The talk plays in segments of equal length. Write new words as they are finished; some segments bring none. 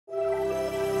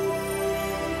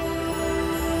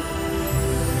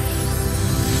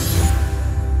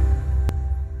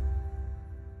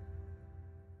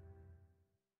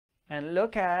and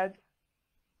look at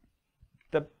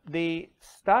the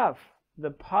stuff,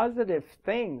 the positive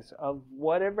things of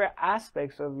whatever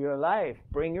aspects of your life.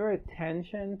 Bring your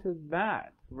attention to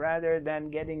that rather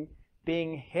than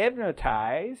being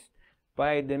hypnotized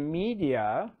by the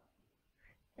media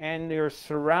and your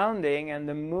surrounding and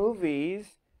the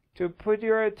movies to put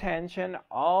your attention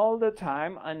all the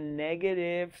time on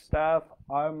negative stuff.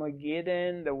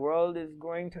 Armageddon, the world is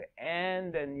going to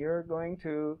end and you're going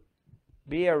to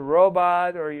be a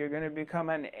robot, or you're going to become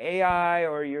an AI,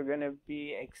 or you're going to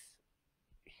be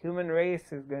human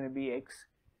race is going to be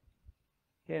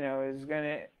is going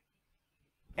to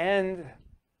end,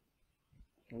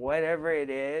 whatever it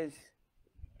is.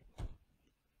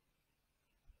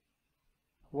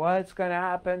 What's going to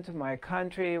happen to my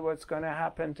country? What's going to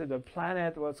happen to the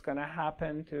planet? What's going to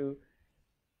happen to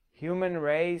human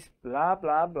race? Blah,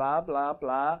 blah, blah, blah,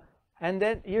 blah. And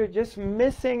then you're just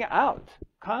missing out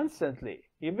constantly.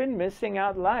 You've been missing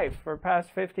out life for past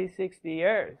 50, 60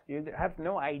 years. You have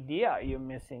no idea you're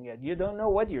missing it. You don't know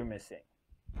what you're missing.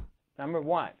 Number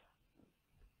one.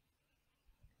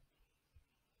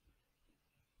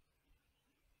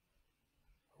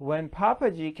 When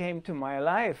Papaji came to my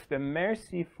life, the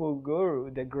merciful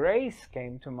Guru, the grace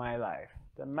came to my life.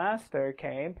 The Master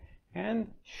came and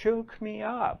shook me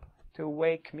up to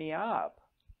wake me up.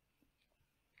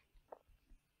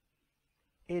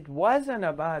 It wasn't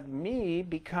about me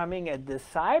becoming a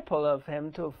disciple of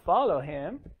him to follow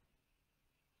him.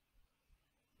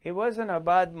 It wasn't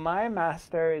about my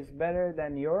master is better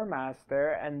than your master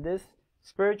and this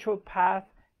spiritual path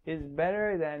is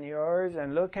better than yours,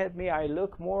 and look at me, I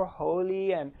look more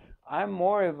holy and I'm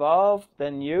more evolved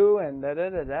than you, and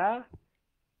da-da-da-da.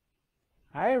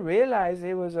 I realized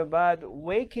it was about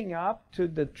waking up to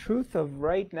the truth of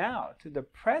right now, to the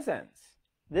presence,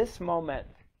 this moment.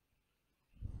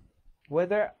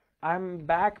 Whether I'm a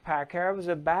backpacker, I was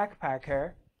a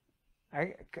backpacker,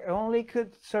 I only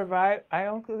could survive, I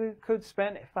only could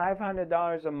spend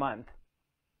 $500 a month.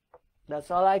 That's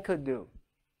all I could do.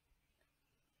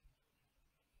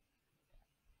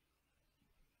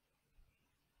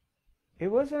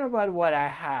 It wasn't about what I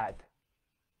had,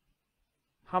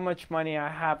 how much money I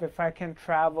have, if I can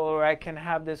travel, or I can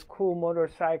have this cool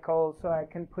motorcycle so I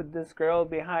can put this girl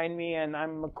behind me and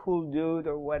I'm a cool dude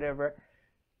or whatever.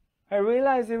 I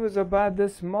realized it was about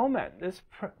this moment, this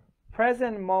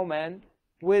present moment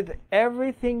with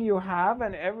everything you have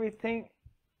and everything,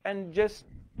 and just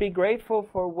be grateful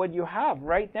for what you have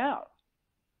right now.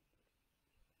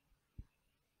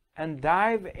 And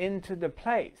dive into the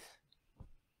place.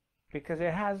 Because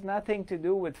it has nothing to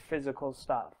do with physical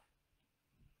stuff.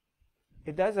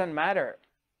 It doesn't matter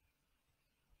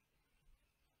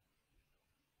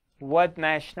what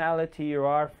nationality you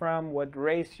are from, what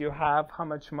race you have, how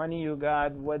much money you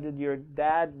got, what did your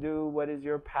dad do, what is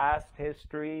your past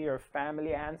history, your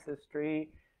family ancestry,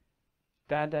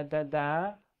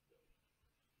 da-da-da-da.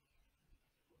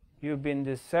 You've been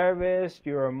disserviced,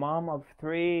 you're a mom of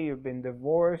 3, you've been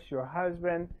divorced, your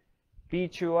husband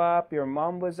beat you up, your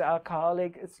mom was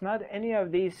alcoholic. It's not any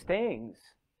of these things.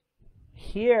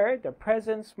 Here, the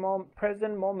present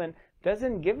moment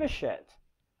doesn't give a shit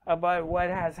about what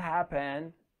has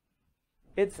happened.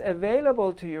 It's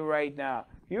available to you right now.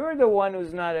 You're the one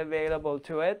who's not available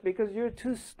to it because you're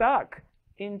too stuck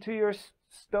into your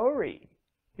story.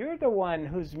 You're the one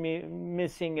who's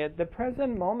missing it. The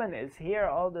present moment is here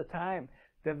all the time.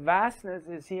 The vastness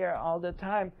is here all the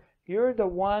time. You're the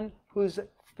one who's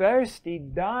thirsty,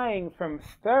 dying from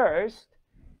thirst,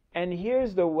 and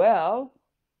here's the well,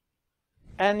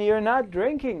 and you're not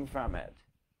drinking from it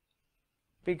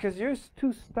because you're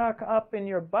too stuck up in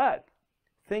your butt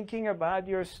thinking about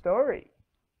your story.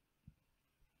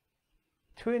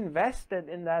 Too invested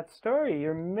in that story,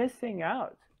 you're missing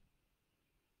out.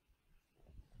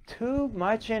 Too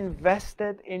much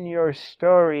invested in your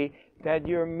story that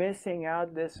you're missing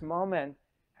out this moment,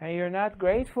 and you're not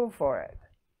grateful for it.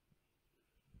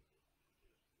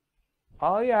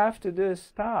 All you have to do is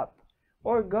stop,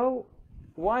 or go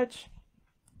watch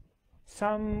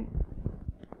some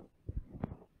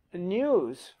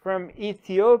news from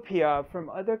Ethiopia, from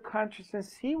other countries, and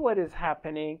see what is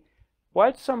happening.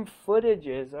 Watch some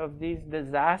footages of these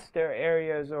disaster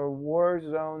areas or war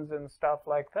zones and stuff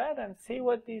like that, and see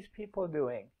what these people are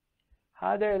doing,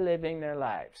 how they're living their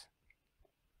lives.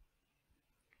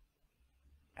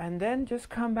 And then just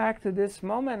come back to this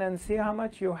moment and see how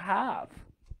much you have.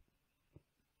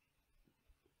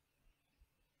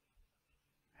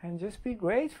 And just be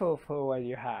grateful for what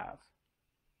you have.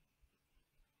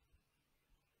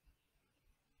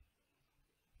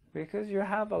 Because you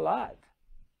have a lot.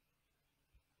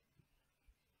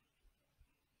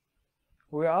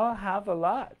 We all have a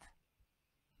lot.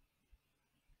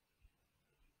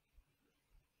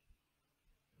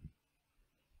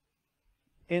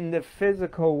 In the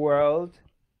physical world,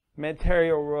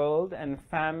 material world, and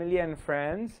family and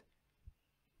friends,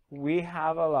 we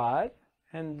have a lot.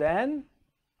 And then,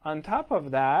 on top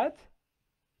of that,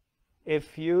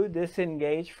 if you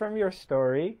disengage from your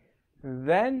story,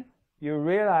 then you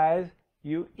realize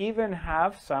you even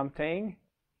have something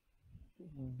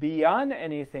beyond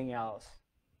anything else.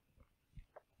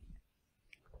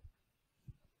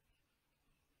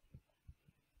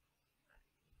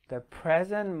 The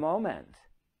present moment.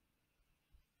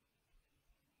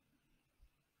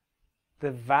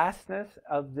 The vastness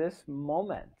of this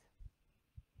moment.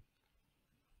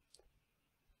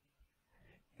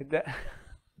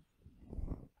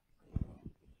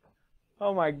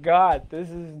 Oh my God,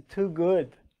 this is too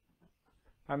good.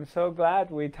 I'm so glad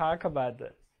we talk about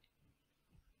this.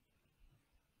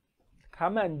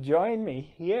 Come and join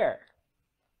me here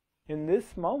in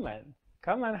this moment.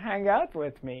 Come and hang out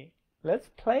with me. Let's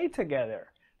play together.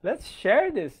 Let's share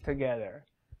this together.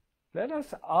 Let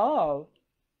us all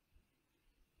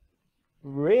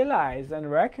realize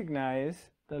and recognize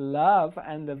the love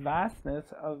and the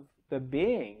vastness of the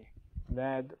being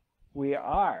that we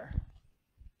are.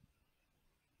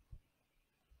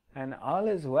 And all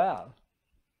is well.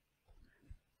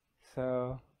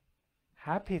 So,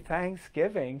 happy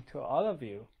Thanksgiving to all of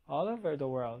you, all over the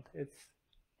world. It's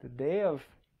the day of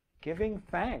giving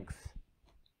thanks.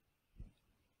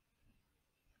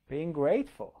 Being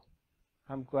grateful.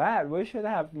 I'm glad. We should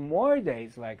have more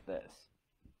days like this.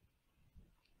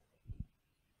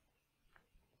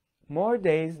 More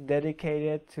days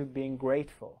dedicated to being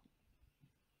grateful.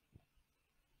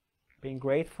 Being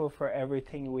grateful for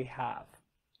everything we have.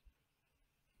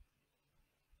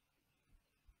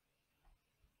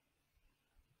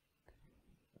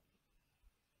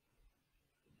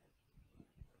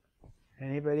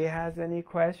 Anybody has any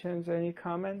questions, any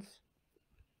comments?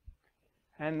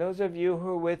 And those of you who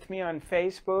are with me on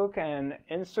Facebook and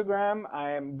Instagram,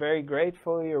 I am very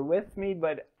grateful you're with me,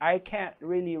 but I can't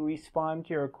really respond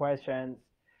to your questions.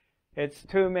 It's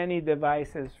too many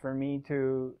devices for me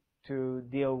to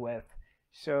deal with.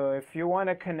 So if you want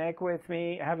to connect with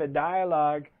me, have a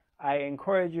dialogue, I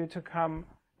encourage you to come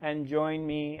and join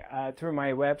me through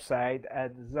my website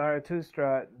at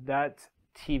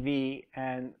zarathustra.tv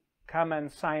and come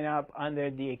and sign up under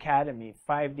the Academy,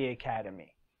 5D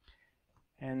Academy.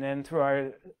 And then through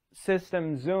our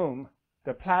system Zoom,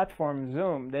 the platform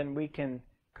Zoom, then we can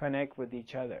connect with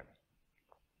each other.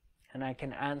 And I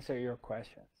can answer your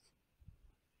questions.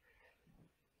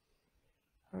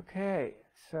 Okay,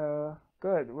 so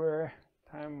good, we're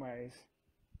time-wise.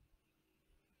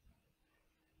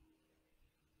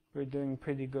 We're doing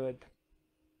pretty good.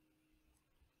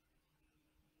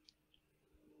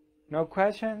 No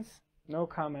questions? No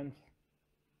comments?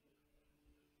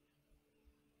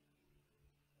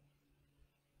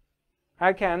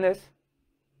 Hi, Candice.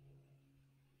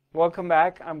 Welcome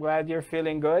back. I'm glad you're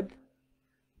feeling good.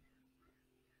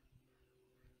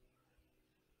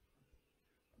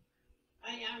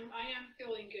 I am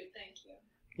feeling good, thank you.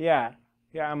 Yeah,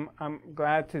 I'm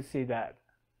glad to see that.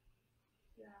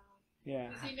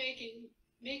 Yeah. Is he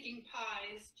making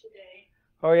pies today?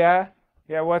 Oh yeah?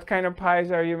 Yeah, what kind of pies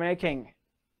are you making?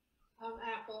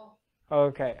 Apple.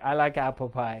 Okay, I like apple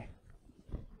pie.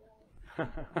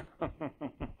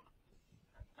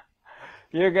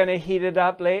 You're going to heat it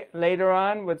up later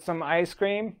on with some ice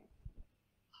cream?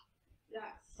 Yes.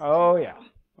 Oh yeah.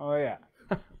 Oh yeah.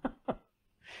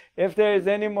 If there is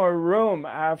any more room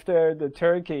after the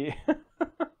turkey,